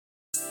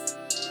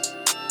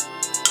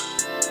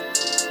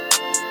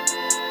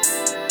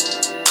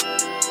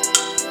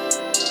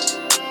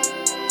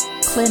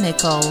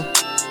Clinical.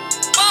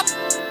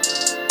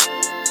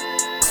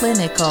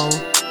 Clinical.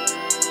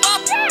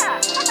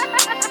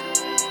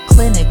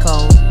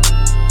 Clinical.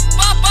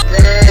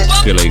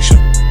 Population.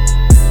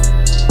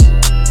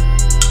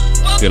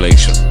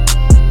 Population.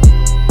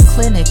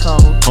 Clinical.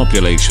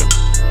 Population.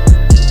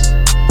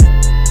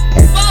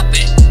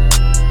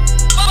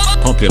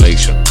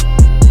 Population.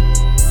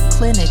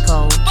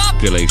 Clinical.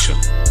 Population.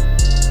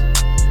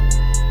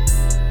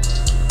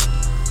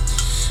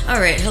 All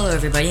right, hello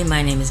everybody.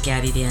 My name is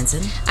Gabby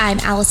Banson, I'm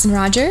Allison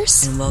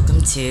Rogers. and welcome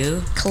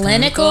to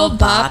Clinical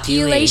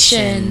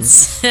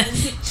Populations,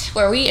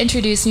 where we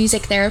introduce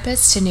music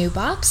therapists to new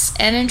bops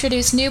and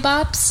introduce new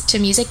bops to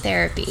music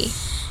therapy.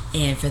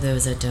 And for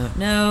those that don't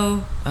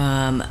know,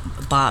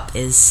 bop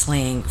is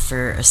slang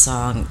for a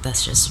song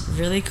that's just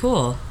really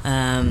cool.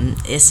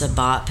 Issa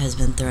Bop has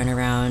been thrown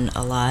around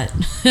a lot.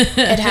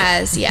 It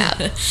has, yeah.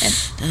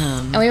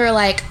 And we were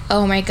like,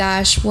 oh my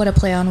gosh, what a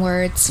play on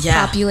words.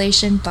 Yeah.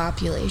 Population.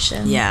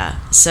 Yeah.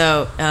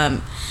 So,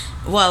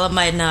 while it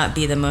might not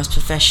be the most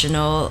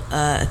professional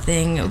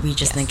thing, we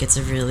just think it's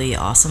a really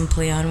awesome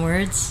play on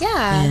words.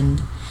 Yeah.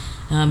 And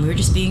we were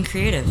just being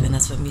creative, and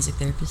that's what music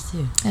therapists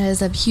do. That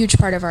is a huge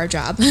part of our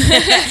job.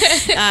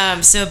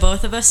 So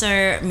both of us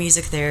are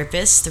music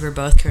therapists. We're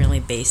both currently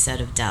based out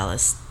of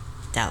Dallas,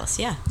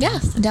 yeah. Yeah,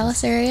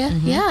 Dallas area.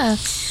 Mm-hmm. Yeah.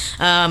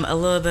 A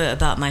little bit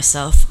about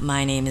myself.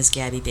 My name is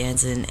Gabby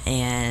Banson,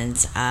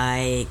 and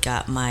I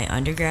got my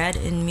undergrad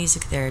in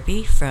music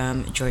therapy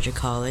from Georgia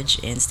College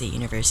and State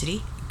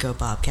University. Go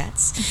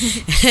Bobcats.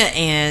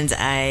 And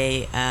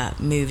I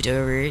moved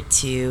over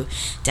to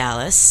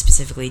Dallas,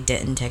 specifically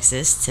Denton,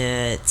 Texas,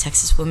 to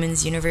Texas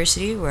Women's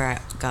University, where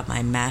I got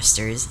my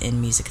master's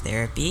in music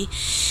therapy.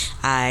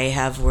 I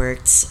have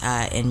worked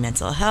in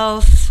mental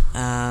health,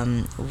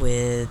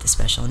 with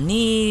special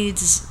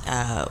needs,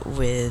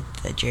 with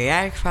the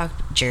geriatric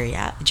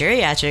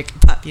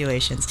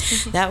populations.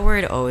 That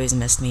word always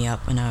messed me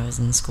up when I was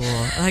in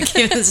school. Like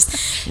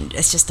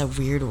it's just a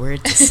weird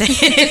word to say.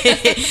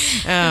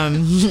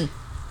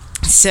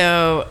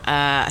 So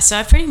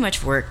I've pretty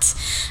much worked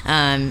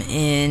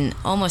in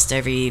almost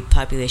every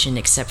population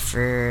except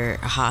for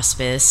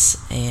hospice,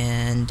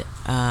 and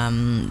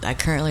I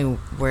currently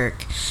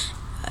work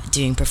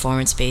doing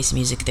performance-based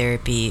music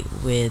therapy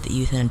with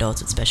youth and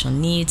adults with special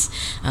needs,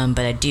 but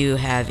I do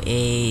have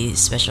a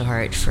special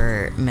heart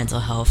for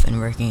mental health and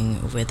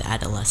working with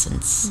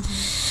adolescents.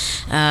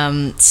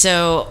 Mm-hmm.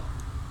 So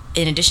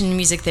in addition to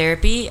music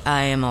therapy,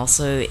 I am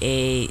also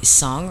a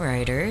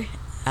songwriter.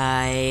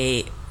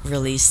 I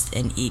released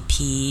an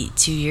EP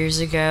 2 years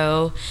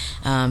ago.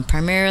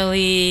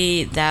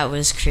 Primarily that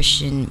was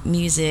Christian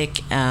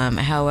music.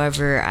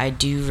 However, I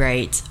do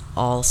write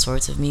all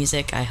sorts of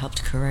music. I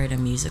helped co-write a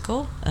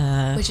musical,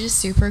 Which is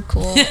super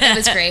cool. It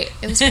was great.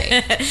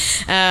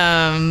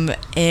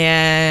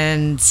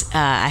 And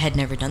I had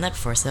never done that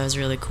before, so that was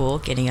really cool,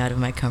 getting out of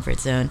my comfort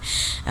zone.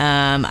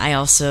 I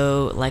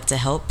also like to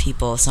help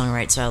people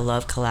songwrite, so I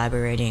love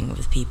collaborating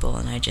with people,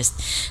 and I just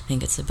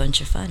think it's a bunch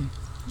of fun.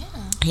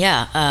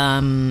 Yeah.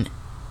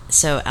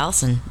 So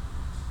Allison,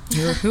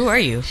 who are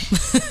you?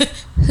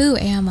 Who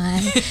am I?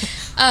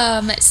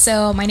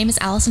 So my name is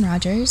Allison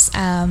Rogers.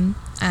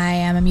 I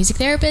am a music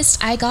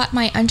therapist. I got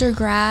my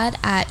undergrad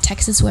at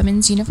Texas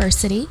Women's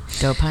University.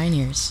 Go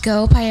Pioneers.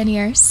 Go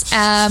Pioneers.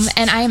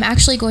 And I am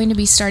actually going to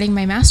be starting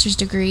my master's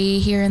degree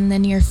here in the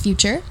near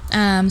future. So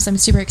I'm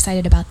super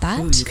excited about that.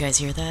 Ooh, you guys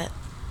hear that?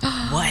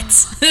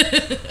 What?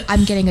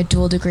 I'm getting a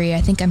dual degree.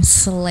 I think I'm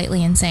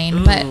slightly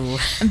insane, but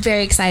I'm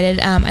very excited.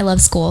 I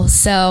love school,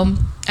 so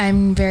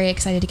I'm very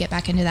excited to get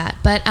back into that.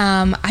 But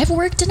I've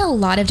worked in a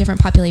lot of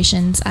different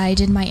populations. I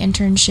did my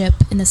internship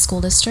in the school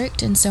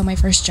district, and so my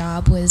first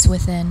job was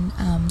within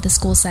the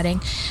school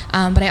setting.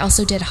 But I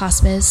also did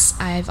hospice.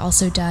 I've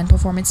also done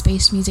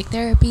performance-based music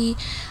therapy.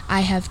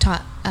 I have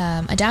taught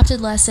adapted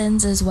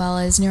lessons as well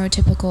as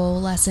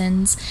neurotypical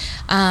lessons.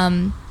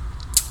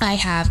 I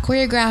have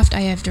choreographed,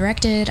 I have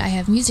directed, I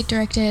have music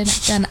directed,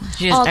 I've done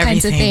all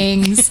kinds of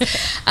things.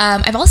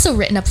 I've also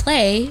written a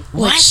play,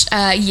 which,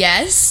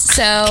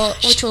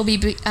 which will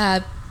be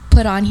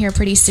put on here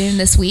pretty soon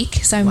this week.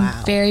 So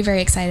I'm very,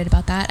 very excited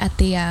about that at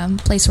the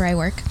place where I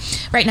work.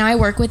 Right now I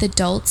work with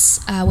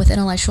adults with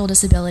intellectual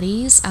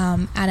disabilities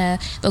at a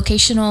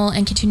vocational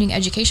and continuing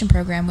education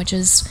program, which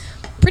is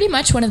pretty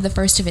much one of the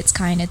first of its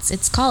kind.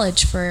 It's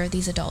college for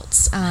these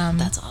adults.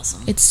 That's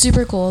awesome. It's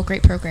super cool,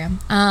 great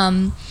program.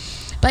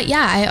 But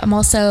yeah, I'm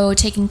also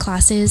taking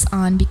classes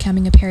on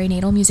becoming a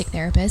perinatal music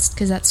therapist,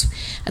 because that's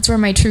where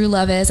my true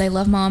love is. I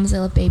love moms, I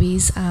love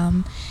babies,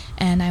 and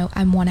I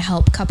want to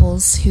help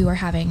couples who are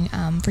having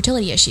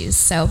fertility issues.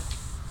 So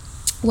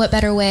what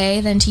better way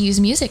than to use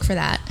music for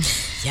that?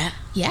 Yeah.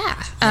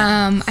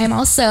 I'm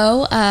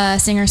also a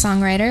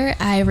singer-songwriter.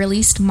 I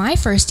released my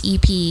first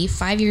EP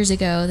 5 years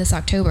ago this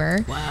October,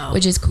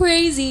 which is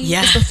crazy.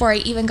 Yeah. It's before I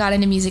even got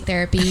into music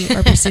therapy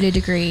or pursued a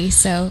degree,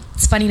 so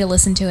it's funny to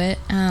listen to it.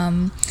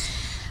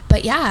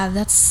 But yeah,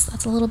 that's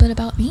a little bit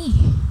about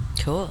me.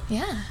 Cool.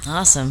 Yeah.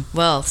 Awesome.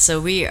 Well,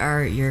 so we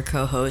are your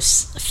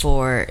co-hosts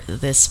for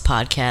this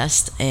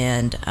podcast,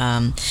 and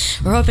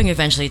we're hoping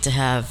eventually to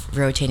have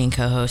rotating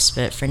co-hosts,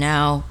 but for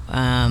now,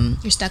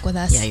 You're stuck with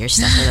us. yeah, you're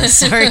stuck with us.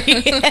 Sorry.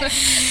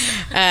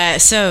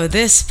 So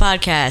this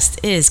podcast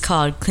is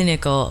called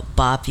Clinical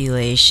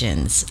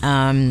Populations.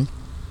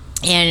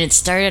 And it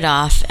started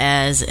off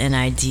as an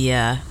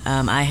idea.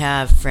 I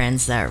have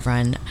friends that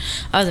run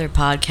other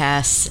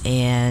podcasts,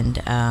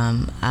 and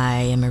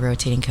I am a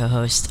rotating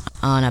co-host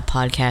on a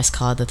podcast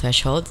called The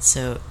Threshold.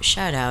 So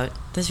shout out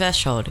The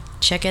Threshold.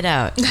 Check it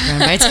out. Run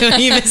by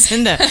Tony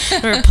Vasinda.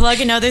 We're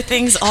plugging other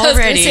things already. I was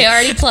going to say,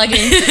 already plugging.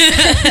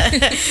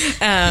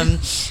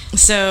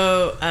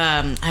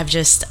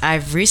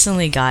 I've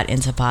recently got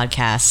into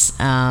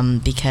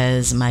podcasts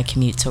because my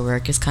commute to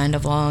work is kind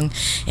of long,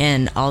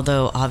 and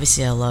although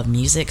obviously I love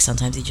music,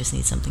 sometimes you just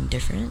need something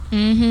different.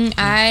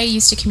 I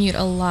used to commute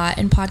a lot,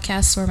 and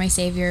podcasts were my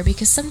savior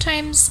because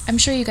sometimes, I'm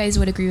sure you guys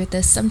would agree with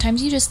this,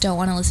 sometimes you just don't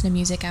want to listen to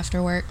music after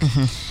work.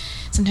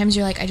 Sometimes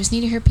you're like, I just need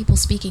to hear people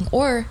speaking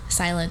or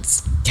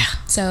silence. Yeah.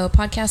 So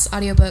podcasts,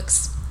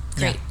 audiobooks,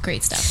 Yeah.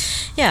 great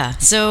stuff. Yeah,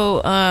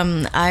 so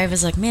I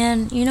was like,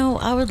 man,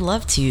 I would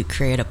love to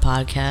create a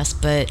podcast,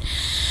 but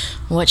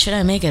what should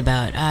I make it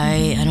about?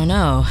 I don't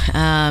know.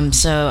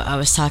 So I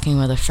was talking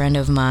with a friend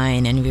of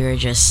mine, and we were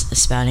just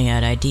spouting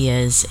out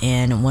ideas,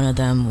 and one of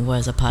them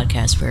was a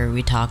podcast where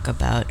we talk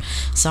about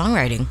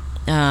songwriting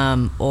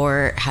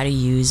or how to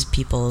use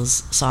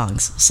people's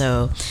songs.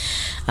 So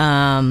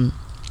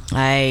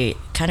I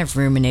kind of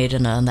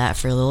ruminated on that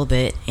for a little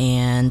bit,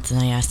 and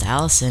then I asked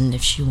Allison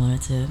if she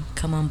wanted to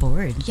come on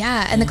board.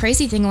 Yeah, and the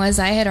crazy thing was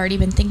I had already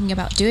been thinking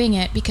about doing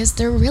it because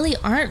there really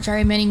aren't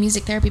very many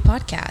music therapy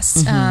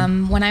podcasts.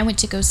 When I went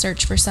to go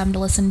search for some to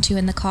listen to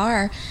in the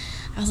car,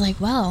 I was like,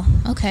 well,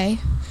 okay,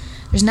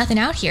 there's nothing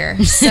out here.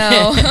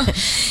 So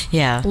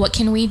Yeah. what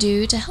can we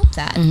do to help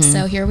that?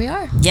 So here we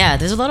are. Yeah,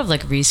 there's a lot of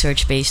like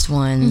research-based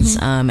ones,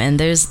 and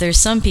there's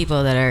some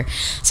people that are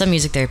some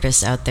music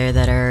therapists out there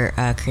that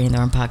are creating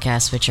their own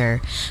podcasts, which are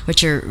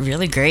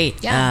really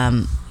great.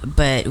 Yeah.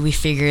 But we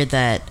figured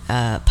that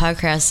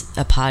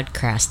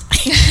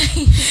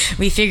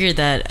we figured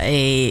that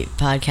a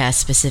podcast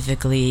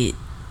specifically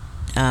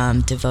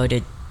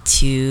devoted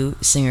to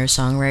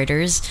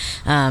singer-songwriters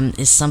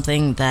is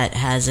something that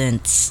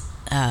hasn't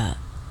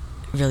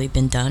really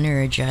been done or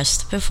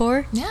addressed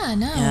before. Yeah,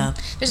 no. Yeah.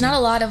 There's not a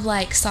lot of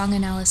like song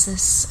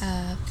analysis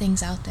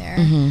things out there.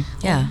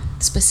 Yeah. Or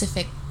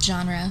specific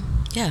genre.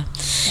 Yeah.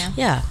 Yeah.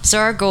 Yeah. So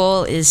our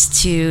goal is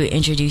to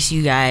introduce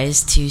you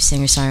guys to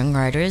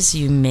singer-songwriters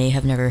you may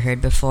have never heard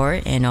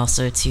before, and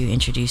also to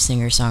introduce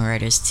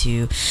singer-songwriters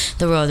to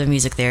the world of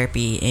music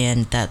therapy,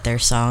 and that their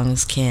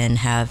songs can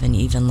have an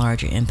even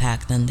larger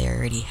impact than they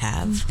already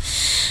have.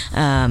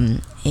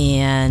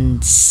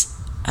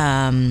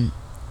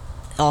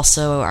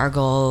 Also, our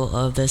goal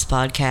of this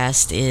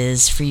podcast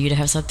is for you to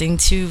have something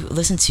to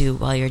listen to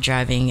while you're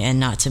driving, and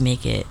not to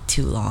make it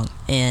too long,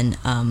 and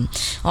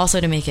also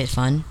to make it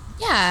fun.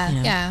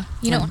 Yeah,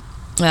 You know,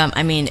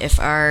 I mean, if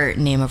our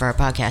name of our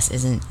podcast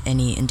isn't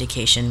any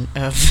indication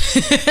of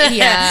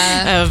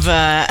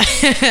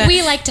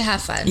we like to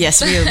have fun.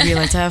 Yes, we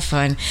like to have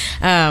fun.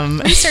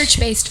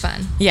 Research-based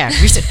fun. Yeah,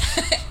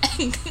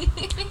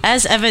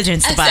 as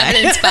evidenced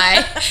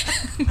by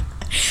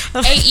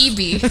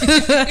AEB.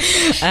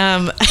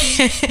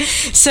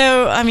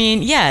 So, I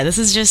mean, yeah, this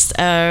is just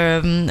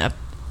a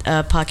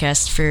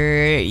podcast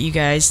for you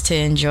guys to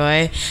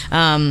enjoy.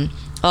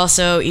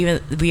 Also,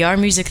 even we are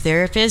music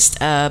therapists,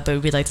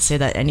 but we'd like to say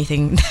that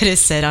anything that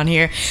is said on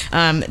here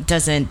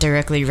doesn't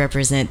directly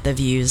represent the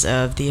views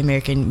of the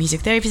American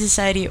Music Therapy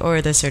Society or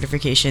the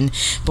Certification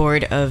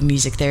Board of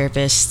Music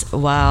Therapists.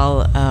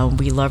 While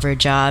we love our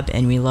job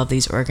and we love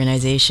these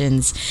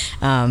organizations,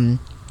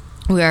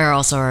 we are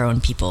also our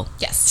own people.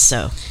 Yes.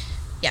 So,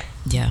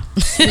 yeah.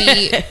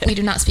 We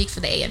do not speak for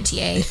the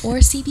AMTA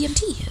or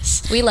CBMT.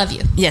 Yes. We love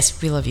you. Yes,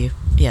 we love you.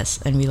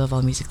 Yes, and we love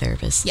all music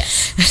therapists.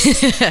 Yes.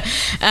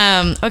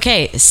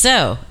 Okay,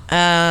 so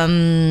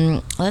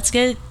let's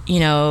get,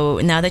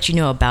 now that you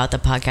know about the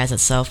podcast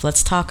itself,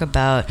 let's talk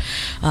about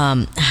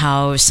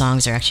how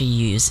songs are actually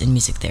used in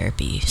music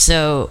therapy.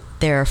 So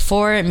there are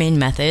 4 main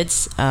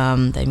methods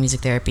that music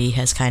therapy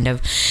has kind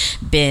of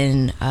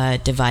been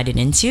divided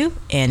into,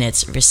 and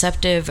it's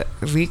receptive,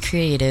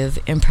 recreative,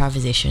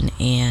 improvisation,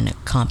 and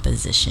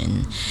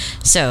composition.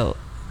 So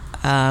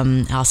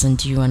Allison,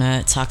 do you want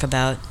to talk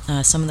about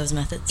some of those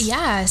methods?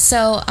 Yeah,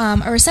 so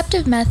a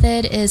receptive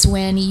method is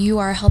when you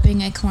are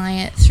helping a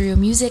client through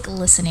music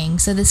listening.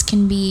 So this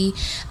can be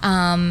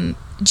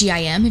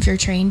GIM if you're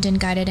trained in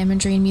guided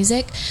imagery and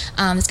music.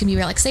 This can be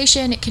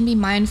relaxation, it can be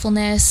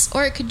mindfulness,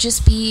 or it could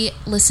just be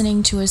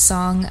listening to a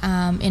song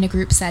in a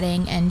group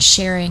setting and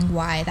sharing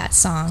why that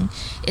song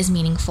is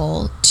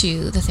meaningful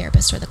to the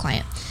therapist or the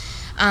client.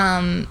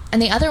 And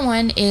the other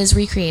one is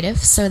recreative.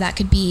 So that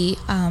could be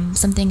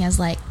something as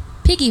like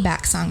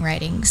piggyback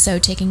songwriting. So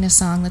taking a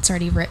song that's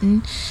already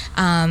written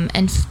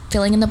and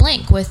filling in the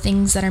blank with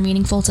things that are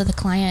meaningful to the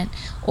client.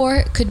 Or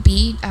it could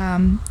be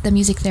the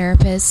music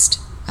therapist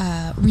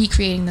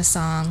recreating the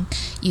song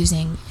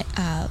using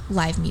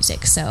live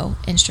music, so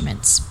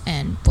instruments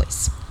and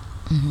voice.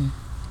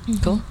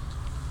 Cool.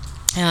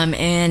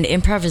 And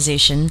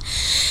improvisation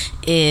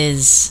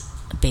is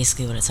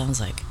basically what it sounds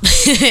like.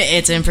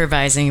 It's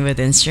improvising with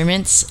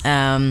instruments,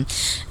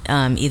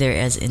 either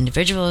as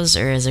individuals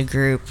or as a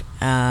group.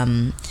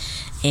 And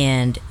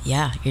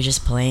yeah, you're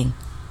just playing.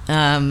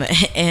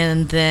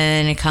 And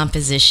then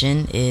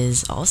composition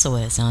is also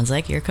what it sounds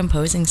like. You're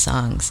composing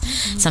songs.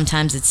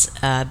 Sometimes it's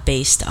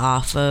based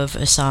off of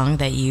a song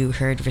that you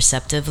heard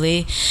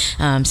receptively.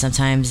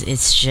 Sometimes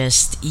it's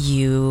just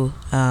you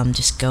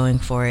just going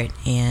for it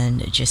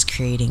and just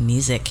creating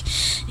music.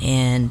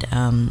 And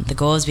the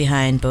goals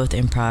behind both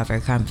improv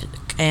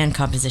and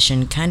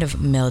composition kind of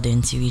meld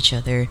into each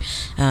other,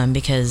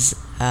 because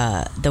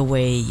the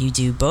way you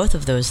do both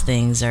of those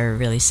things are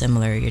really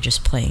similar. You're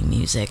just playing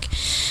music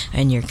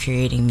and you're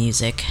creating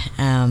music.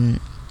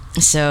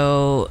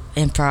 So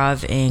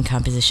improv and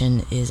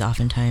composition is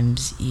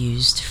oftentimes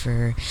used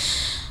for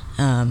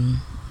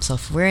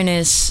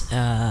self-awareness,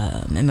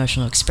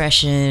 emotional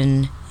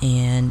expression,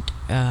 and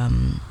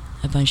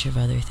a bunch of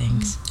other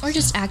things. Or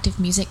just active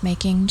music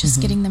making, just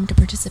getting them to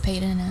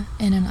participate in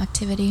an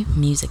activity.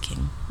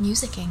 Musicking.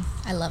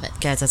 I love it.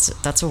 Guys,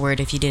 that's a word.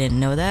 If you didn't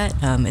know that,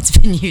 it's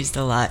been used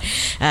a lot.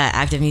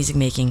 Active music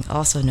making,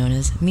 also known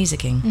as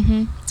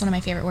musicking. It's one of my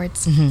favorite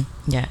words.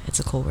 Yeah, it's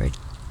a cool word.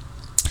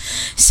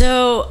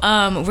 So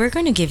we're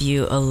going to give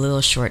you a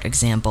little short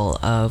example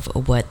of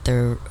what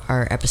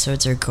our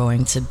episodes are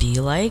going to be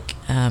like.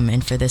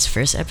 And for this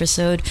first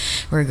episode,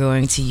 we're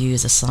going to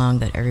use a song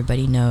that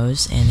everybody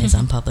knows and is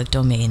on public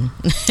domain.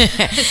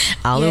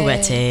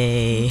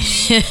 Alouette.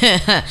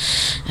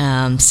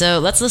 So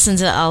let's listen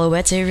to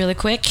Alouette really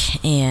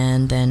quick,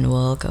 and then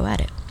we'll go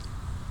at it.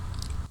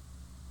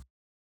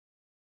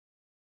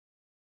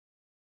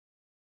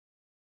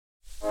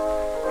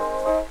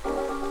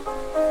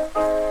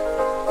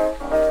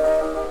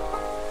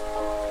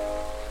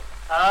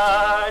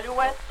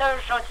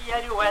 Gentille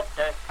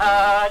alouette,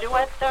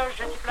 alouette,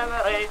 je t'y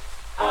flammerai.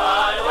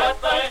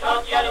 Alouette,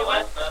 gentille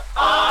alouette,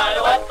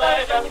 alouette,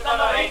 je t'y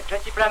flammerai. Je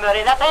t'y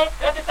flammerai la tête,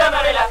 je t'y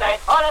flammerai la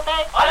tête. Oh la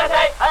tête,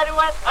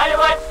 alouette,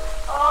 alouette.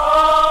 Oh,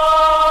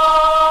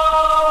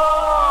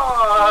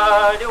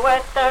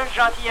 alouette,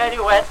 gentille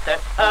alouette,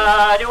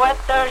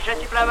 alouette, je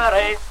t'y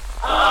flammerai.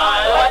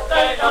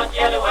 Alouette,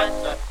 gentille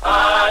alouette,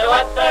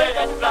 alouette,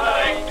 je t'y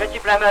flammerai. Je t'y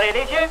flammerai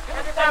les yeux,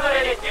 je t'y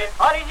flammerai les yeux.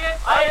 Oh les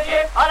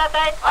yeux, oh la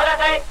tête,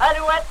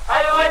 alouette,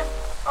 alouette.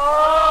 Oh,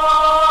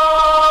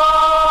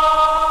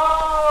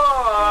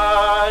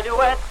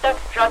 alouette,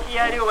 gentille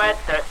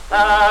alouette,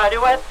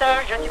 alouette,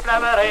 je t'y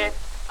flammerai.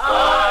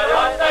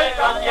 Alouette,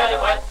 gentille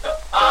alouette,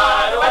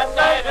 alouette,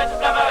 je t'y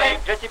flammerai.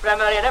 Je t'y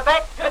flammerai le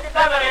bec, je t'y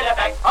flammerai le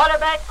bec. Oh le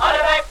bec, oh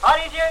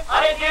les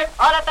yeux,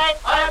 oh la tête,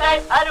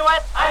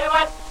 alouette,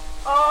 alouette.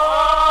 Oh,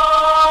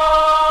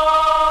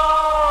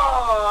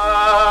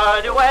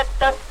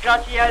 alouette,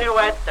 gentille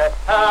alouette,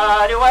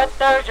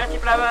 alouette, je t'y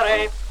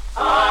flammerai.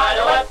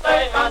 Alouette,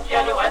 gentille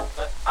alouette,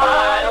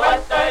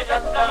 alouette, je t'y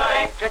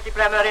flammerai. Je t'y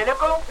flammerai le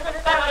cou, je t'y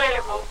flammerai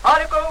le cou. Oh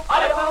le cou, oh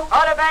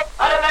le bec,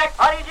 oh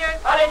les yeux,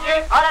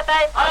 oh la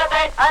tête,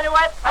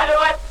 alouette,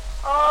 alouette.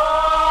 Oh,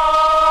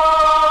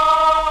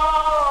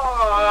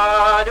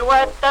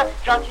 alouette,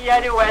 gentille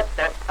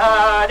alouette,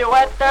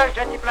 alouette,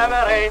 je t'y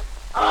flammerai.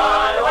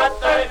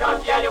 Alouette,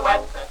 gentille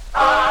alouette,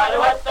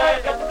 alouette,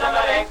 je t'y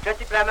flammerai. Je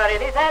t'y flammerai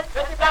les ailes,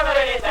 je t'y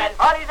flammerai les ailes.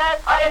 Oh les ailes,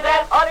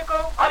 oh le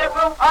cou, oh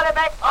le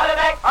bec, oh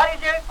les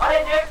yeux,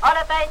 oh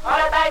la tête,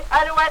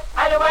 alouette,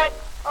 alouette.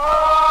 Oh,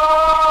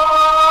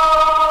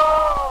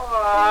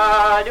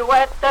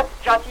 alouette,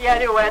 gentille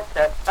alouette,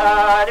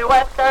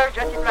 alouette,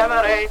 je t'y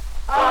flammerai.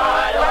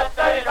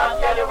 Alouette,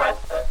 gentille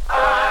alouette,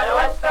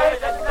 alouette,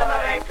 je t'y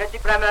flammerai. Je t'y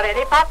flammerai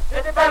les pattes, je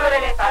t'y flammerai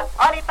les pattes.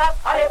 Oh les pattes,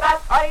 oh les ailes,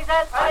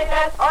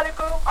 oh le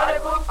cou, oh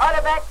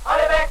le bec, oh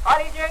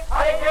les yeux, oh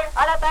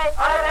la tête,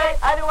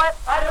 alouette,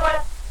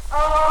 alouette. Oh,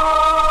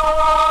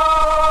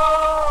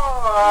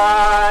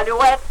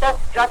 alouette,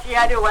 gentille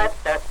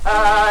alouette,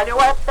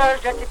 alouette,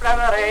 je t'y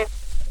flammerai.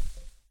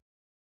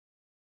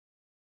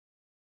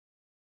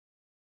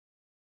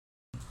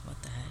 What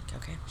the heck?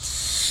 Okay.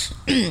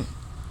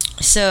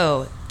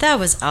 So that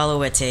was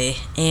Alouette,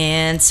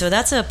 and so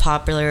that's a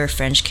popular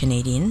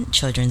French-Canadian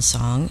children's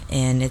song,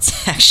 and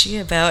it's actually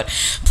about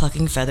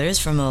plucking feathers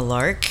from a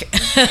lark.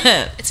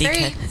 It's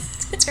very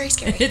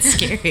scary. It's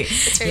scary.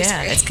 It's very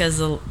scary. It's because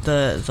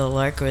the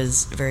lark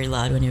was very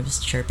loud when it was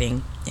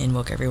chirping and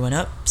woke everyone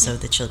up. So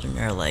the children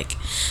are like,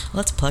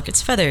 "Let's pluck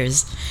its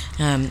feathers."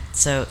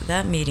 So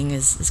that meaning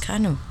is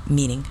kind of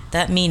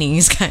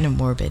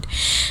morbid.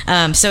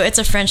 So it's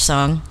a French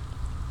song.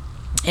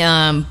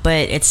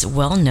 But it's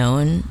well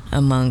known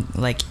among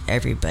like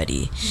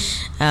everybody.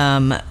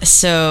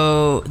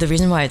 So the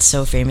reason why it's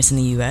so famous in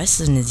the U.S.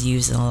 and is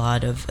used in a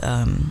lot of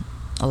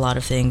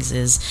things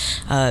is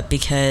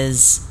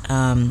because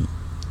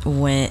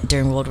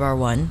during World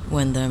War I,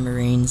 when the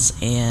Marines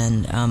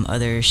and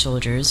other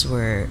soldiers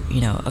were,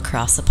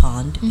 across the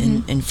pond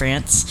in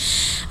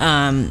France,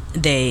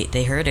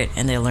 they heard it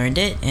and they learned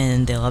it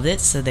and they loved it,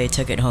 so they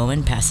took it home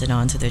and passed it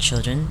on to their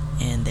children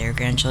and their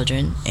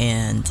grandchildren,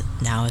 and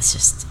now it's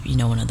just,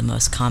 one of the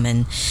most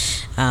common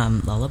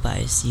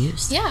lullabies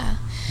used. Yeah.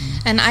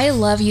 And I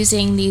love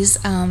using these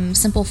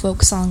simple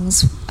folk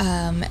songs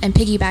and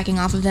piggybacking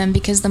off of them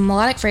because the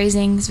melodic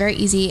phrasing is very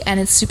easy and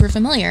it's super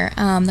familiar.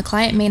 The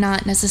client may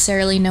not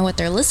necessarily know what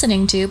they're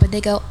listening to, but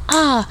they go,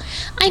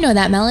 I know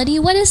that melody.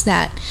 What is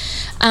that?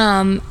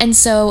 And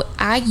so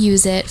I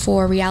use it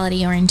for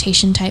reality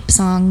orientation type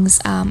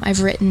songs.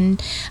 I've written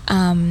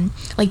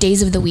like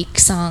days of the week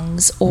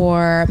songs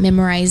or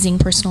memorizing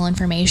personal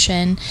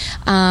information,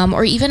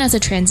 or even as a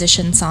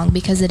transition song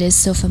because it is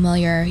so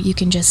familiar. You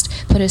can just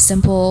put a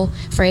simple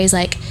phrase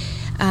like,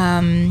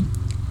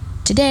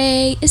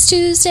 today is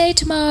Tuesday,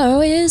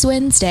 tomorrow is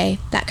Wednesday,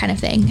 that kind of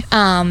thing.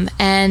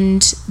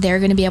 And they're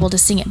going to be able to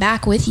sing it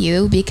back with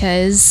you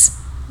because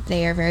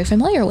they are very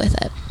familiar with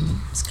it.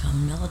 It's a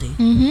common melody.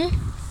 Mm-hmm.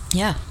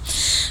 Yeah.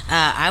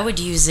 I would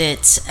use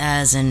it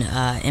as an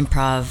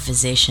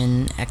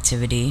improvisation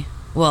activity.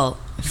 Well,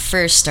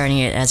 first starting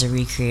it as a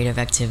recreative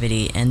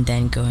activity and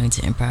then going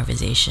to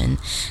improvisation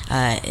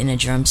in a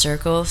drum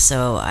circle.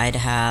 So I'd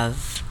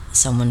have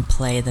someone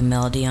play the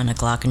melody on a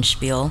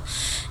glockenspiel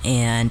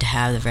and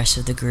have the rest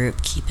of the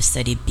group keep a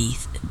steady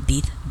beat.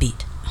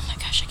 Oh my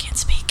gosh, I can't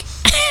speak.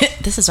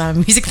 This is why I'm a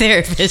music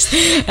therapist.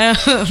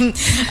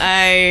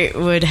 I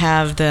would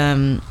have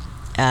them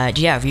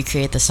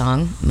recreate the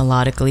song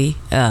melodically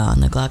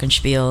on the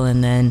glockenspiel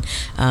and then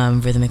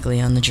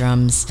rhythmically on the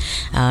drums,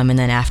 and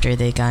then after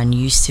they've gotten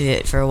used to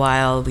it for a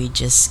while, we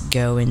just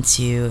go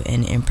into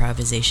an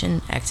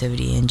improvisation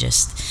activity and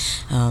just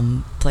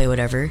play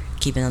whatever,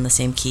 keep it on the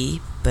same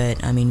key,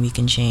 but we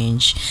can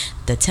change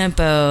the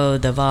tempo,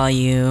 the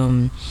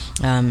volume,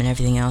 and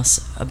everything else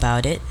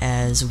about it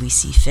as we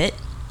see fit.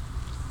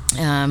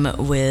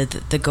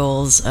 With the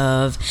goals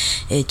of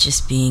it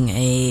just being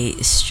a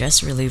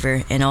stress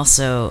reliever and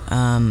also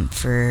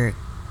for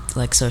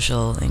like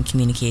social and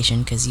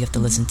communication, because you have to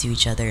listen to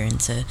each other and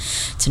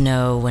to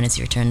know when it's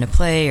your turn to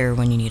play or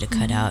when you need to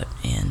cut out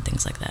and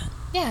things like that.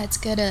 Yeah, it's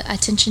good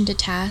attention to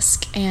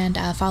task and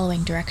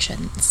following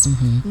directions.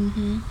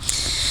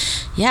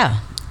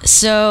 Yeah,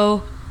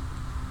 so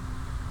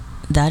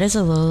that is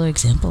a little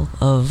example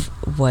of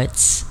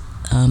what's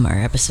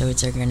our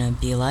episodes are going to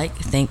be like.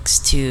 Thanks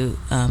to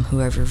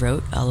whoever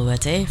wrote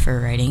Alouette for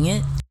writing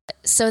it.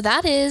 So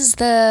that is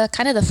the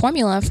kind of the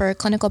formula for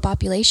clinical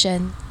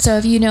population. So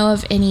if you know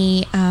of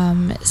any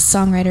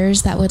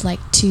songwriters that would like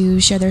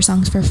to share their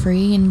songs for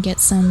free and get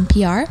some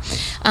PR,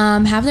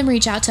 have them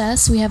reach out to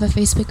us. We have a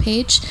Facebook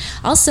page.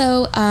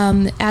 Also,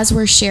 as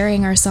we're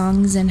sharing our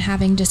songs and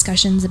having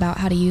discussions about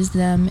how to use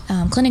them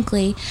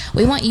clinically,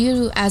 we want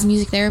you as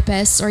music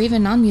therapists or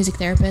even non-music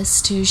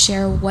therapists to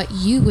share what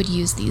you would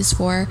use these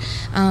for,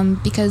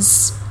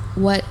 because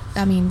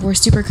we're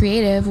super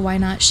creative. Why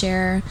not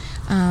share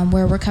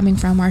where we're coming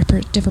from, our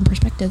different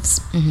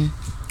perspectives?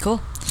 Cool.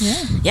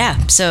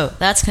 Yeah, so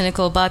that's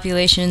Clinical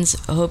Populations.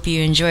 I hope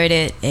you enjoyed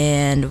it,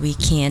 and we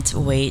can't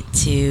wait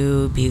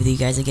to be with you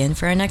guys again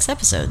for our next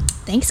episode.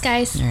 Thanks,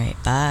 guys. All right,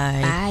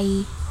 bye.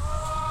 Bye.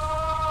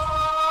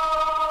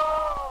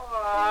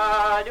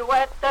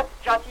 Alouette,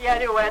 gentille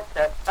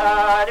alouette,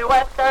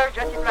 alouette, je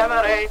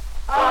sifflerai.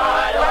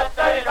 Alouette,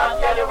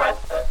 gentille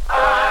alouette,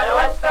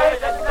 alouette,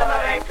 je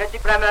sifflerai. Je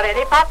sifflerai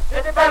les pattes, je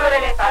sifflerai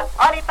les pattes.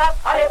 Oh les pattes,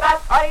 oh les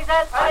pattes, oh les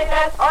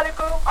ailes, oh le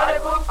cou, oh le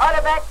cou, oh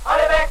le bec, oh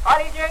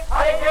les yeux, oh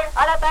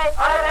la tête,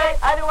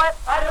 alouette,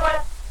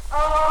 alouette.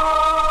 Oh.